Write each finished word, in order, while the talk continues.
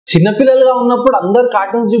చిన్నపిల్లలుగా ఉన్నప్పుడు అందరు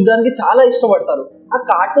కార్టూన్స్ చూడడానికి చాలా ఇష్టపడతారు. ఆ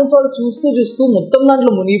కార్టూన్స్ వాళ్ళు చూస్తూ చూస్తూ మొత్తం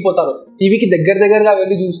దాంట్లో మునిగిపోతారు. టీవీకి దగ్గరగా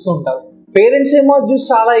వెళ్ళి చూస్తూ ఉంటారు. పేరెంట్స్ ఏమో చూసి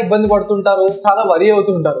చాలా ఇబ్బంది పడుతుంటారు, చాలా వరి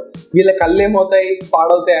అవుతుంటారు. వీళ్ళ కళ్ళు ఏమవుతాయి,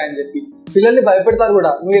 పాడవుతాయి అని చెప్పి పిల్లల్ని భయపెడతారు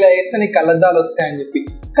కూడా, నువ్వు ఇలా వేస్తే నీకు కళ్ళద్దాలు వస్తాయని చెప్పి.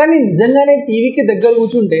 కానీ నిజంగానే టీవీకి దగ్గర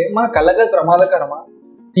కూర్చుంటే మన కళ్ళకి ప్రమాదకరమా?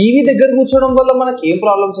 టీవీ దగ్గర కూర్చోవడం వల్ల మనకి ఏం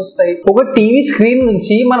ప్రాబ్లమ్స్ వస్తాయి? ఒక టీవీ స్క్రీన్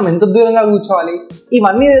నుంచి మనం ఎంత దూరంగా కూర్చోవాలి?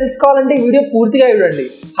 ఇవన్నీ తెలుసుకోవాలంటే ఈ వీడియో పూర్తిగా చూడండి.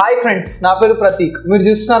 హాయ్ ఫ్రెండ్స్, నా పేరు ప్రతీక్, మీరు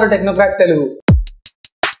చూస్తున్నారు టెక్నోక్రాక్ తెలుగు.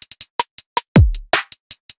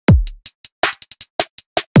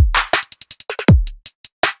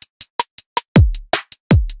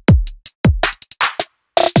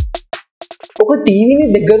 ఒక టీవీని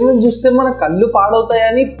దగ్గర నుంచి చూస్తే మన కళ్ళు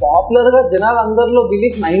పాడవుతాయని పాపులర్ గా జనాలు అందరిలో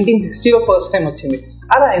బిలీఫ్ 1960లో ఫస్ట్ టైం వచ్చింది.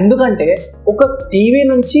 అలా ఎందుకంటే ఒక టీవీ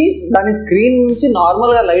నుంచి దాని స్క్రీన్ నుంచి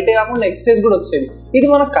నార్మల్ గా లైటే కాకుండా ఎక్సైజ్ కూడా వచ్చేది. ఇది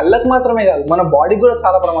మన కళ్ళకు మాత్రమే కాదు, మన బాడీకి కూడా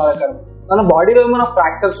చాలా ప్రమాదకరం. మన బాడీలో ఏమైనా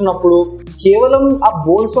ఫ్రాక్చర్స్ ఉన్నప్పుడు కేవలం ఆ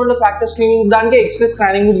బోన్స్ ఉండే ఫ్రాక్చర్స్ ని దానికి ఎక్స్రే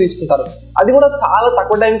స్కానింగ్ కూడా తీసుకుంటారు. అది కూడా చాలా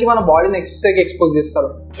తక్కువ టైంకి మన బాడీని ఎక్స్రేకి ఎక్స్పోజ్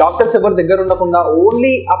చేస్తారు. డాక్టర్స్ ఎవరి దగ్గర ఉండకుండా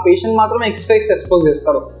ఓన్లీ ఆ పేషెంట్ మాత్రమే ఎక్స్రేస్ ఎక్స్పోజ్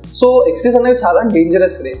చేస్తారు. సో ఎక్స్రేస్ అనేవి చాలా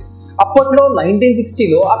డేంజరస్ రేస్. అప్పట్లో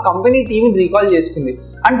 1960లో ఆ కంపెనీ టీవీని రీకాల్ చేసుకుంది.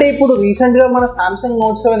 అంటే ఇప్పుడు రీసెంట్ గా మన సామ్సంగ్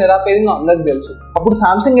నోట్ 7 ఎలా పేరిందో అందరికి తెలుసు. అప్పుడు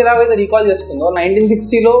సామ్సంగ్ ఎలాగైతే రీకాల్ చేసుకుందో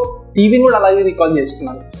 1960లో టీవీని కూడా అలాగే రీకాల్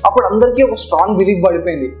చేసుకున్నారు. అప్పుడు అందరికీ ఒక స్ట్రాంగ్ బిలీఫ్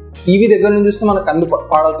పడిపోయింది, టీవీ దగ్గర నుంచి చూస్తే మన కళ్ళు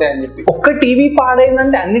పాడవుతాయని చెప్పి. ఒక్క టీవీ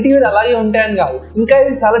పాడైందంటే అన్ని టీవీలు అలాగే ఉంటాయని కాదు, ఇంకా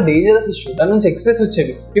ఇది చాలా డేంజరస్ ఇష్యూ. దాని నుంచి ఎక్స్రేస్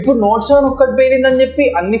వచ్చేవి. ఇప్పుడు నోట్ 7 ఒక్కటి పేలిందని చెప్పి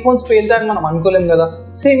అన్ని ఫోన్స్ పేలుతాయని మనం అనుకోలేం కదా.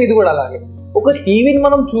 సేమ్ ఇది కూడా అలాగే. ఒక టీవీని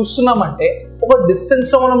మనం చూస్తున్నామంటే ఒక డిస్టెన్స్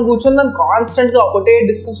లో మనం కూర్చొని దాన్ని కాన్స్టెంట్ గా ఒకటే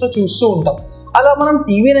డిస్టెన్స్ లో చూస్తూ ఉంటాం. అలా మనం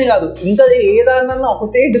టీవీనే కాదు, ఇంకా ఏ దానిన్నా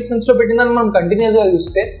ఒకటే డిస్టెన్స్ లో పెట్టిందని మనం కంటిన్యూస్ గా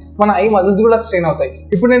చూస్తే మన ఐ మజిల్స్ కూడా స్ట్రెయిన్ అవుతాయి.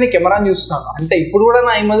 ఇప్పుడు నేను కెమెరాని చూస్తున్నాను అంటే ఇప్పుడు కూడా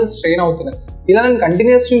నా ఐ మజిల్స్ స్ట్రెయిన్ అవుతున్నాయి. ఇలా నేను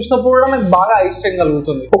కంటిన్యూస్ చూసినప్పుడు కూడా నాకు బాగా ఐ స్ట్రెయిన్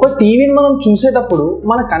కలుగుతుంది. ఒక టీవీని మనం చూసేటప్పుడు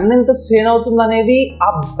మన కన్ను ఎంత స్ట్రెయిన్ అవుతుంది అనేది ఆ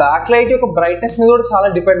బ్యాక్ లైట్ యొక్క బ్రైట్నెస్ మీద కూడా చాలా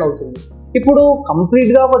డిపెండ్ అవుతుంది. ఇప్పుడు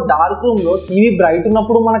కంప్లీట్ గా ఒక డార్క్ రూమ్ లో టీవీ బ్రైట్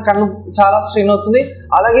ఉన్నప్పుడు మన కన్ను చాలా స్ట్రెయిన్ అవుతుంది.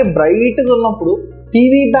 అలాగే బ్రైట్ గా ఉన్నప్పుడు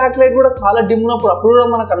టీవీ బ్యాక్ లైట్ కూడా చాలా డిమ్ ఉన్నప్పుడు అప్పుడు కూడా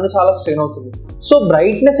మన కన్ను చాలా స్ట్రెయిన్ అవుతుంది. సో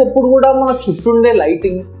బ్రైట్నెస్ ఎప్పుడు కూడా మన చుట్టూ ఉండే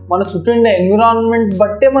లైటింగ్, మన చుట్టూ ఉండే ఎన్విరాన్మెంట్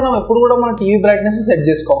బట్టే మనం ఎప్పుడు కూడా మన టీవీ బ్రైట్నెస్ సెట్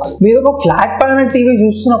చేసుకోవాలి. మీరు ఒక ఫ్లాట్ ప్యానల్ టీవీ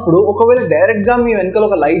చూస్తున్నప్పుడు ఒకవేళ డైరెక్ట్ గా మీ వెనకాల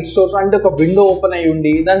ఒక లైట్ సోర్స్ అంటే ఒక విండో ఓపెన్ అయ్యి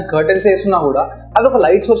ఉండి దానికి కర్టెన్స్ వేసుకున్నా కూడా అది ఒక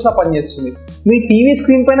లైట్ సోర్స్ లా పనిచేస్తుంది. మీ టీవీ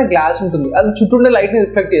స్క్రీన్ పైన గ్లాస్ ఉంటుంది, అది చుట్టూ ఉండే లైట్ ని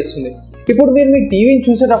రిఫ్లెక్ట్ చేస్తుంది. ఇప్పుడు మీరు మీ టీవీని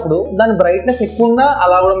చూసేటప్పుడు దాని బ్రైట్నెస్ ఎక్కువ ఉన్నా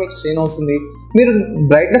అలా కూడా మీకు స్ట్రెయిన్ అవుతుంది. మీరు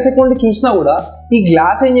బ్రైట్నెస్ ఎక్కువ ఉంటే చూసినా కూడా ఈ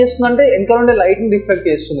గ్లాస్ ఏం చేస్తుందంటే వెనకాల ఉండే లైట్ ని రిఫ్లెక్ట్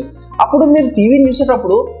చేస్తుంది. అప్పుడు మీరు టీవీని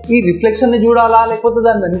చూసేటప్పుడు ఈ రిఫ్లెక్షన్ ని చూడాలా లేకపోతే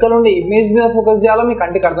దాని వెనకాల ఉండే ఇమేజ్ మీద ఫోకస్ చేయాలా మీ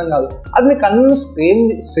కంటికి అర్థం కాదు. అది మీ కన్ను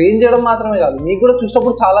స్ట్రెయిన్ చేయడం మాత్రమే కాదు, మీకు కూడా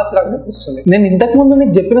చూసినప్పుడు చాలా చిరాకు అనిపిస్తుంది. నేను ఇంతకు ముందు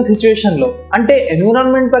మీకు చెప్పిన సిచ్యువేషన్ లో అంటే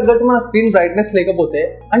ఎన్విరాన్మెంట్ తగ్గట్టు మన స్క్రీన్ బ్రైట్నెస్ లేకపోతే,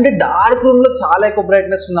 అంటే డార్క్ రూమ్ లో చాలా ఎక్కువ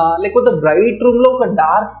బ్రైట్నెస్ ఉన్నా లేకపోతే బ్రైట్ రూమ్ లో ఒక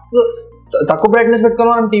తక్కువ బ్రైట్నెస్ పెట్టుకుని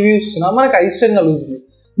మనం టీవీ చూస్తున్నా మనకు ఐ స్ట్రెయిన్ కలుగుతుంది.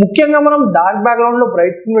 ముఖ్యంగా మనం డార్క్ బ్యాక్గ్రౌండ్ లో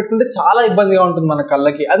బ్రైట్ స్క్రీన్ పెట్టుకుంటే చాలా ఇబ్బందిగా ఉంటుంది మన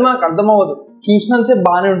కళ్ళకి. అది మనకు అర్థం అవ్వదు, చూసినంతసేపు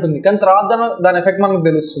బాగానే ఉంటుంది కానీ తర్వాత దాని ఎఫెక్ట్ మనకు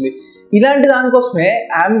తెలుస్తుంది. ఇలాంటి దానికోసమే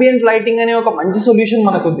అంబియంట్ లైటింగ్ అనే ఒక మంచి సొల్యూషన్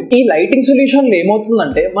మనకు ఉంది. ఈ లైటింగ్ సొల్యూషన్ లో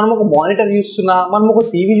ఏమవుతుందంటే మనం ఒక మానిటర్ చూస్తున్నా, మనం ఒక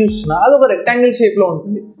టీవీ చూస్తున్నా, అది ఒక రెక్టాంగిల్ షేప్ లో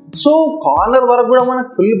ఉంటుంది. సో కార్నర్ వరకు కూడా మనకు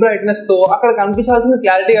ఫుల్ బ్రైట్నెస్ తో అక్కడ కనిపించాల్సింది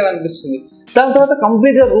క్లారిటీగా కనిపిస్తుంది. దాని తర్వాత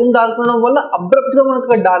కంప్లీట్ గా రూమ్ డార్క్ ఉండడం వల్ల అబ్రప్ట్ గా మనకు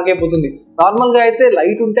అక్కడ డార్క్ అయిపోతుంది. నార్మల్ గా అయితే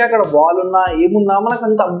లైట్ ఉంటే అక్కడ వాల్ ఉన్నా ఏమున్నా మనకు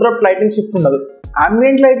అంత అబ్రప్ట్ లైటింగ్ షిఫ్ట్ ఉండదు.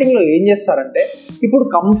 అంబియంట్ లైటింగ్ లో ఏం చేస్తారంటే ఇప్పుడు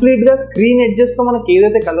కంప్లీట్ గా స్క్రీన్ ఎడ్జెస్ తో మనకి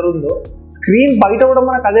ఏదైతే కలర్ ఉందో స్క్రీన్ బయట కూడా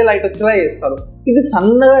మనకు అదే లైట్ వచ్చేలా చేస్తారు. ఇది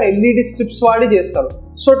సన్నగా ఎల్ఈడి స్ట్రిప్స్ వాడి చేస్తారు.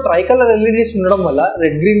 సో ట్రై కలర్ ఎల్ఈడీస్ ఉండడం వల్ల,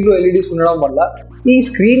 రెడ్ గ్రీన్ బ్లూ ఎల్ఈడీస్ ఉండడం వల్ల ఈ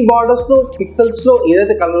స్క్రీన్ బార్డర్స్ లో పిక్సెల్స్ లో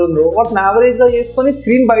ఏదైతే కలర్ ఉందో వాటిని యావరేజ్ గా చేసుకొని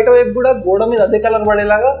స్క్రీన్ బయట వైపు కూడా గోడ మీద అదే కలర్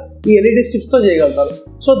పడేలాగా ఈ ఎల్ఈడి స్ట్రిప్స్ తో చేయగలుగుతారు.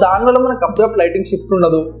 సో దానివల్ల మనకు అబ్రప్ట్ లైటింగ్ షిఫ్ట్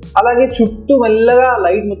ఉండదు. అలాగే చుట్టూ మెల్లగా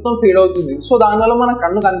లైట్ మొత్తం ఫేడ్ అవుతుంది. సో దానివల్ల మన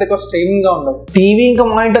కన్నుకు అంత ఎక్కువ స్ట్రెయినింగ్ గా ఉండదు. టీవీ ఇంకా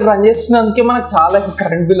మానిటర్ రన్ చేస్తున్నందుకే మనకు చాలా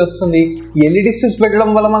కరెంట్ బిల్ వస్తుంది. ఎల్ఈడి స్ట్రిప్స్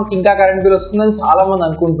పెట్టడం వల్ల మనకి ఇంకా కరెంట్ బిల్ వస్తుందని చాలా మంది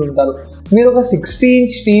అనుకుంటుంటారు. మీరు ఒక 60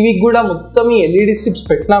 ఇంచ్ టీవీకి కూడా మొత్తం ఈ ఎల్ఈడి స్ట్రిప్స్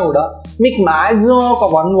పెట్టినా కూడా మీకు మాక్సిమం ఒక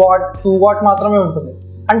 1 వాట్ 2 వాట్ మాత్రమే ఉంటుంది.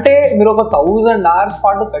 అంటే మీరు ఒక 1000 hours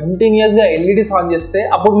పాటు కంటిన్యూస్ గా ఎల్ఈడీస్ ఆన్ చేస్తే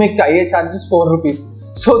అప్పుడు మీకు అయ్యే ఛార్జెస్ 4 రూపీస్.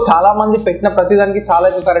 సో చాలా మంది పెట్టిన ప్రతిదానికి చాలా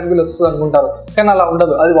ఎక్కువ కరెంట్ బిల్ వస్తుంది అనుకుంటారు, కానీ అలా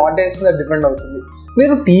ఉండదు. అది వాటేజ్ మీద డిపెండ్ అవుతుంది.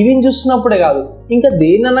 మీరు టీవీని చూస్తున్నప్పుడే కాదు ఇంకా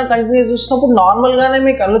దేన్నైనా కంటిన్యూస్ చూసినప్పుడు నార్మల్ గానే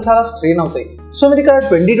మీ కళ్ళు చాలా స్ట్రెయిన్ అవుతాయి. సో మీరు ఇక్కడ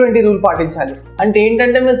 20-20 రూల్ పాటించాలి. అంటే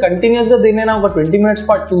ఏంటంటే మీరు కంటిన్యూస్ గా దేన్నైనా ఒక 20 minutes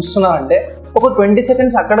పాటు చూస్తున్నారంటే ఒక 20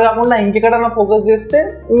 seconds అక్కడ కాకుండా ఇంకెక్కడైనా ఫోకస్ చేస్తే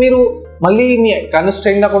మీరు మళ్ళీ మీ కన్ను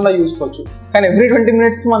స్ట్రెయిన్ కాకుండా చూసుకోవచ్చు. కానీ ఎవ్రీ 20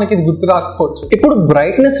 minutes మనకి ఇది గుర్తు రాకపోవచ్చు. ఇప్పుడు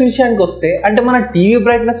బ్రైట్నెస్ విషయానికి వస్తే అంటే మన టీవీ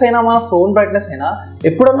బ్రైట్నెస్ అయినా మన ఫోన్ బ్రైట్నెస్ అయినా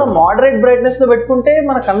ఎప్పుడన్నా మోడరేట్ బ్రైట్నెస్ లో పెట్టుకుంటే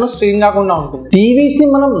మన కన్ను స్ట్రెయిన్ కాకుండా ఉంటుంది. టీవీస్ ని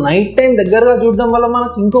మనం నైట్ టైం దగ్గరగా చూడడం వల్ల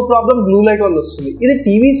మనకి ఇంకో ప్రాబ్లం బ్లూ లైట్ వల్ల వస్తుంది. ఇది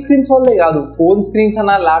టీవీ స్క్రీన్స్ వల్లే కాదు, ఫోన్ స్క్రీన్స్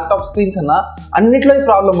అన్నా ల్యాప్టాప్ స్క్రీన్స్ అన్నా అన్నిట్లో ఈ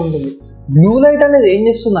ప్రాబ్లం ఉంటుంది. బ్లూ లైట్ అనేది ఏం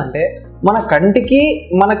చేస్తుందంటే మన కంటికి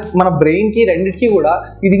మన బ్రెయిన్కి రెండింటికి కూడా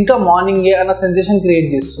ఇది ఇంకా మార్నింగే అన్న సెన్సేషన్ క్రియేట్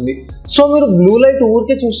చేస్తుంది. సో మీరు బ్లూ లైట్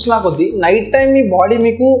ఊరికే చూస్తున్నా కొద్దీ నైట్ టైం మీ బాడీ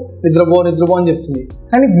మీకు నిద్రపో అని చెప్తుంది.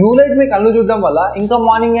 కానీ బ్లూ లైట్ మీకు కళ్ళు చూడడం వల్ల ఇంకా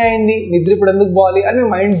మార్నింగ్ అయింది, నిద్ర ఇప్పుడు ఎందుకు పోవాలి అని మీ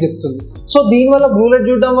మైండ్ చెప్తుంది. సో దీనివల్ల బ్లూ లైట్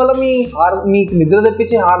చూడడం వల్ల మీకు నిద్ర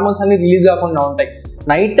తెప్పించే హార్మోన్స్ అన్ని రిలీజ్ కాకుండా ఉంటాయి.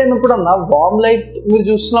 నైట్ టైం ఎప్పుడన్నా వార్మ్ లైట్ మీరు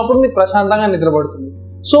చూస్తున్నప్పుడు మీకు ప్రశాంతంగా నిద్రపడుతుంది.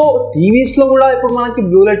 సో టీవీస్లో కూడా ఇప్పుడు మనకి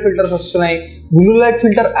బ్లూ లైట్ ఫిల్టర్స్ వస్తున్నాయి, బ్లూ లైట్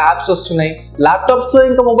ఫిల్టర్ యాప్స్ వస్తున్నాయి. ల్యాప్టాప్స్లో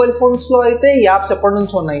ఇంకా మొబైల్ ఫోన్స్లో అయితే ఈ యాప్స్ ఎప్పటి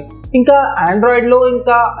నుంచో ఉన్నాయి. ఇంకా ఆండ్రాయిడ్లో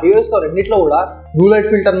ఇంకా ఐఓఎస్లో రెండిట్లో కూడా బ్లూ లైట్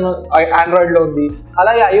ఫిల్టర్ ఆండ్రాయిడ్లో ఉంది,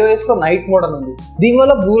 అలాగే ఐఓఎస్లో నైట్ మోడ్ అని ఉంది.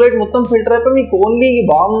 దీనివల్ల బ్లూ లైట్ మొత్తం ఫిల్టర్ అయిపోయి మీకు ఓన్లీ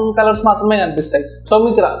వార్మ్ కలర్స్ మాత్రమే కనిపిస్తాయి. సో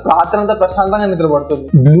మీకు రాత్రి అంతా ప్రశాంతంగా నిద్రపడుతుంది.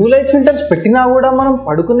 బ్లూ లైట్ ఫిల్టర్స్ పెట్టినా కూడా మనం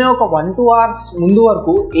పడుకునే ఒక 1-2 hours ముందు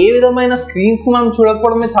వరకు ఏ విధమైన స్క్రీన్స్ మనం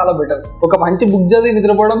చూడకపోవడమే చాలా బెటర్. ఒక మంచి బుక్ చదివి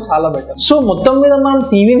నిద్రపోవడం చాలా బెటర్. సో మొత్తం మీద మనం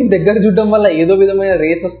టీవీని దగ్గర చూడడం వల్ల ఏదో విధమైన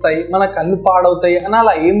రేస్ వస్తాయి, మన కళ్ళు పాడవుతాయి అని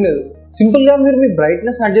అలా ఏం లేదు. సింపుల్ గా మీరు మీ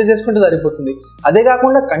బ్రైట్నెస్ అడ్జస్ట్ చేసుకుంటే సరిపోతుంది. అదే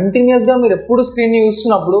కాకుండా కంటిన్యూస్ గా మీరు ఎప్పుడు స్క్రీన్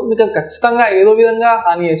చూస్తున్నప్పుడు మీకు ఖచ్చితంగా ఏదో విధంగా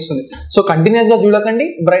హాని చేస్తుంది. సో కంటిన్యూస్ గా చూడకండి,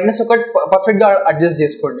 బ్రైట్నెస్ ఒకటి పర్ఫెక్ట్ గా అడ్జస్ట్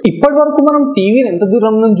చేసుకోండి. ఇప్పటి వరకు మనం టీవీని ఎంత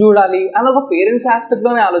దూరం నుంచి చూడాలి అని ఒక పేరెంట్స్ ఆస్పెక్ట్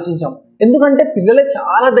లోనే ఆలోచించాం. ఎందుకంటే పిల్లలే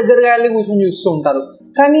చాలా దగ్గరగా వెళ్ళి కూర్చొని చూస్తూ ఉంటారు.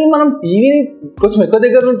 కానీ మనం టీవీని కొంచెం ఎక్కువ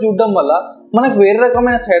దగ్గర నుంచి చూడడం వల్ల మనకు వేరే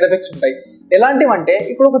రకమైన సైడ్ ఎఫెక్ట్స్ ఉంటాయి. ఎలాంటివంటే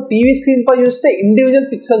ఇప్పుడు ఒక టీవీ స్క్రీన్ పై చూస్తే ఇండివిజువల్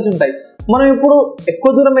పిక్సెల్స్ ఉంటాయి. మనం ఇప్పుడు ఎక్కువ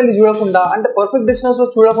దూరం వెళ్ళి చూడకుండా అంటే పర్ఫెక్ట్ డిస్టెన్స్ లో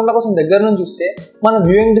చూడకుండా కొంచెం దగ్గర నుంచి చూస్తే మన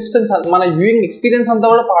వ్యూయింగ్ ఎక్స్పీరియన్స్ అంతా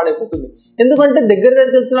కూడా పాడైపోతుంది. ఎందుకంటే దగ్గర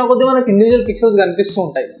వెళ్తున్న కొద్దీ మనకి ఇండివిజువల్ పిక్సెల్స్ కనిపిస్తూ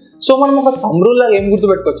ఉంటాయి. సో మనం ఒక థంబ్ రూల్ లాగా ఏం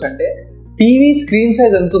గుర్తుపెట్టుకోవచ్చు అంటే టీవీ స్క్రీన్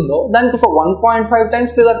సైజ్ ఎంత ఉందో దానికి ఒక 1.5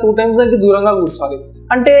 times లేదా 2 times దానికి దూరంగా కూర్చోవాలి.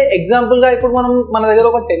 అంటే ఎగ్జాంపుల్ గా ఇప్పుడు మన దగ్గర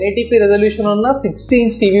ఒక 1080p రెజల్యూషన్ ఉన్న 60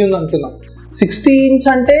 inch టీవీ ఉంది అనుకుందాం. 60 inch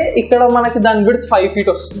అంటే ఇక్కడ మనకి దాని విడ్త్ 5 feet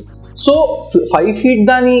వస్తుంది. సో 5 feet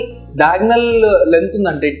దాని డయాగ్నల్ లెంత్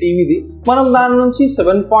ఉందంటే టీవీది, మనం దాని నుంచి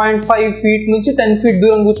 7.5 feet నుంచి 10 feet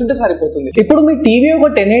దూరం కూర్చుంటే సరిపోతుంది. ఇప్పుడు మీ టీవీ ఒక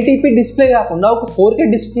 1080p డిస్ప్లే కాకుండా ఒక 4K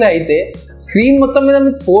డిస్ప్లే అయితే స్క్రీన్ మొత్తం మీద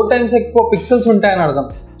మీకు 4 times ఎక్కువ పిక్సెల్స్ ఉంటాయని అర్థం.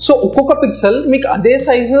 సో ఒక్కొక్క పిక్సెల్ మీకు అదే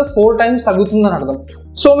సైజ్ మీద 4 times తగ్గుతుందని అర్థం.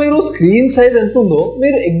 సో మీరు స్క్రీన్ సైజ్ ఎంత ఉందో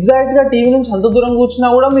మీరు ఎగ్జాక్ట్ గా టీవీ నుంచి అంత దూరం కూర్చున్నా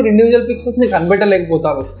కూడా మీరు ఇండివిజువల్ పిక్సెల్స్ ని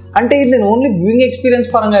కనిపెట్టలేకపోతారు. అంటే ఇది నేను ఓన్లీ వ్యూయింగ్ ఎక్స్పీరియన్స్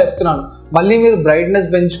పరంగా చెప్తున్నాను. మళ్ళీ మీరు బ్రైట్నెస్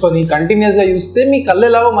పెంచుకొని కంటిన్యూస్ గా చూస్తే మీ కళ్ళు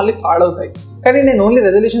ఎలాగో మళ్ళీ పాడవుతాయి. కానీ నేను ఓన్లీ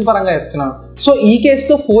రెజల్యూషన్ పరంగా చెప్తున్నాను. సో ఈ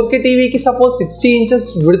కేసులో 4K టీవీకి సపోజ్ 60 inches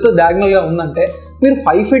విడ్త్ డయాగ్నల్ గా ఉందంటే మీరు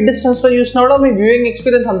 5 feet డిస్టెన్స్ లో చూసినా కూడా మీ వ్యూయింగ్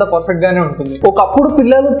ఎక్స్పీరియన్స్ అంతా పర్ఫెక్ట్ గానే ఉంటుంది. ఒకప్పుడు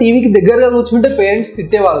పిల్లలు టీవీకి దగ్గరగా కూర్చుంటే పేరెంట్స్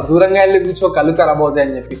తిట్టేవాళ్ళు, దూరంగా వెళ్ళి కూర్చో కళ్ళు ఖరాబ్ అవుతాయి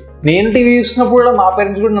అని చెప్పి. నేను టీవీ చూసినప్పుడు కూడా మా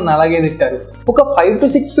పేరెంట్స్ కూడా నన్ను అలాగే తిట్టారు. ఒక 5 to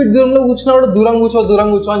 6 feet దూరంలో కూర్చున్నా కూడా దూరం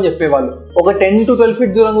కూర్చో అని చెప్పేవాళ్ళు. ఒక 10 to 12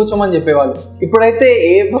 feet దూరం కూర్చోమని చెప్పేవాళ్ళు. ఇప్పుడైతే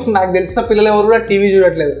నాకు తెలిసిన పిల్లలు ఎవరు కూడా టీవీ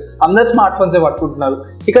చూడట్లేదు, అందరు స్మార్ట్ ఫోన్స్ పట్టుకుంటున్నారు.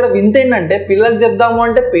 ఇక్కడ వింత ఏంటంటే పిల్లలకు చెప్దాము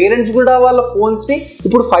అంటే పేరెంట్స్ కూడా వాళ్ళ ఫోన్స్ ని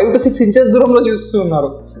ఇప్పుడు 5 to 6 inches దూరంలో చూస్తూ ఉన్నారు.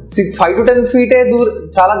 5 to 10 feet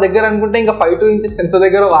చాలా దగ్గర అనుకుంటే ఇంకా 5 to 2 inches ఎంత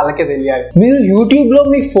దగ్గర వాళ్ళకే తెలియాలి. మీరు యూట్యూబ్ లో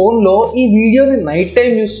మీ ఫోన్ లో ఈ వీడియోని నైట్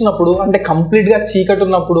టైం చూస్తున్నప్పుడు అంటే కంప్లీట్ గా చీకటి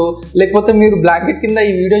ఉన్నప్పుడు లేకపోతే మీరు బ్లాంకెట్ కింద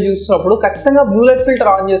ఈ వీడియో చూస్తున్నప్పుడు ఖచ్చితంగా బ్లూ లైట్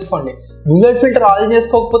ఫిల్టర్ ఆన్ చేసుకోండి. బ్లూ లైట్ ఫిల్టర్ ఆన్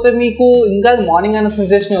చేసుకోకపోతే మీకు ఇంకా మార్నింగ్ అనే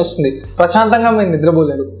సెన్సేషన్ వస్తుంది, ప్రశాంతంగా మీరు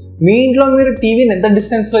నిద్రపోలేరు. మీ ఇంట్లో మీరు టీవీని ఎంత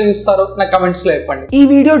డిస్టెన్స్ లో చూస్తారో నా కమెంట్స్ లో చెప్పండి. ఈ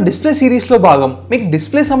వీడియో డిస్ప్లే సిరీస్ లో భాగం. మీకు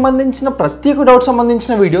డిస్ప్లే సంబంధించిన ప్రతి ఒక్క డౌట్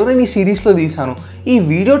సంబంధించిన వీడియో నేను ఈ సిరీస్ లో తీసాను. ఈ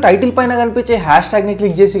వీడియో టైటిల్ పైన కనిపించే #ట్యాగ్ ని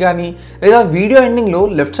క్లిక్ చేసి కానీ లేదా వీడియో ఎండింగ్ లో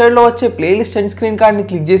లెఫ్ట్ సైడ్ లో వచ్చే ప్లేలిస్ట్ అండ్ స్క్రీన్ కార్డ్ ని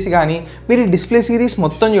క్లిక్ చేసి కానీ మీరు ఈ డిస్ప్లే సిరీస్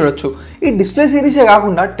మొత్తం చూడొచ్చు. ఈ డిస్ప్లే సిరీసే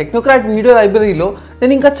కాకుండా టెక్నోక్రాట్ వీడియో లైబ్రరీలో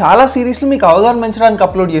నేను ఇంకా చాలా సిరీస్లు మీకు అవగాహన పెంచడానికి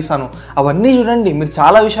అప్లోడ్ చేశాను. అవన్నీ చూడండి, మీరు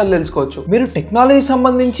చాలా విషయాలు తెలుసుకోవచ్చు. మీరు టెక్నాలజీ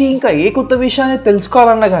సంబంధించి ఇంకా ఏ కొత్త విషయాన్ని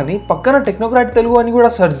తెలుసుకోవాలన్నా కానీ పక్కన టెక్నోక్రాట్ తెలుగు అని కూడా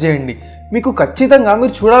సెర్చ్ చేయండి. మీకు ఖచ్చితంగా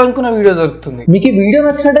మీరు చూడాలనుకున్న వీడియో దొరుకుతుంది. మీకు ఈ వీడియో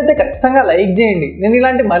నచ్చినట్టయితే ఖచ్చితంగా లైక్ చేయండి. నేను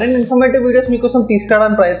ఇలాంటి మరిన్ని ఇన్ఫర్మేటివ్ వీడియోస్ మీకోసం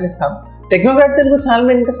తీసుకురావడానికి ప్రయత్నిస్తాను. టెక్నోక్రాట్ తెలుగు ఛానల్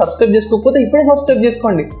మీరు ఇంకా సబ్స్క్రైబ్ చేసుకోకపోతే ఇప్పుడే సబ్స్క్రైబ్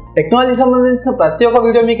చేసుకోండి. టెక్నాలజీ సంబంధించిన ప్రతి ఒక్క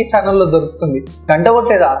వీడియో మీకు ఈ ఛానల్లో దొరుకుతుంది. గంట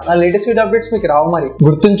కొట్టేదా నా లేటెస్ట్ వీడియో అప్డేట్స్ మీకు రావు. మరి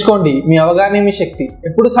గుర్తుంచుకోండి, మీ అవగాహన మీ శక్తి.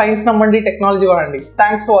 ఎప్పుడు సైన్స్ నమ్మండి, టెక్నాలజీ వాడండి.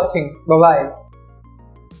 Thanks for watching. బాయ్.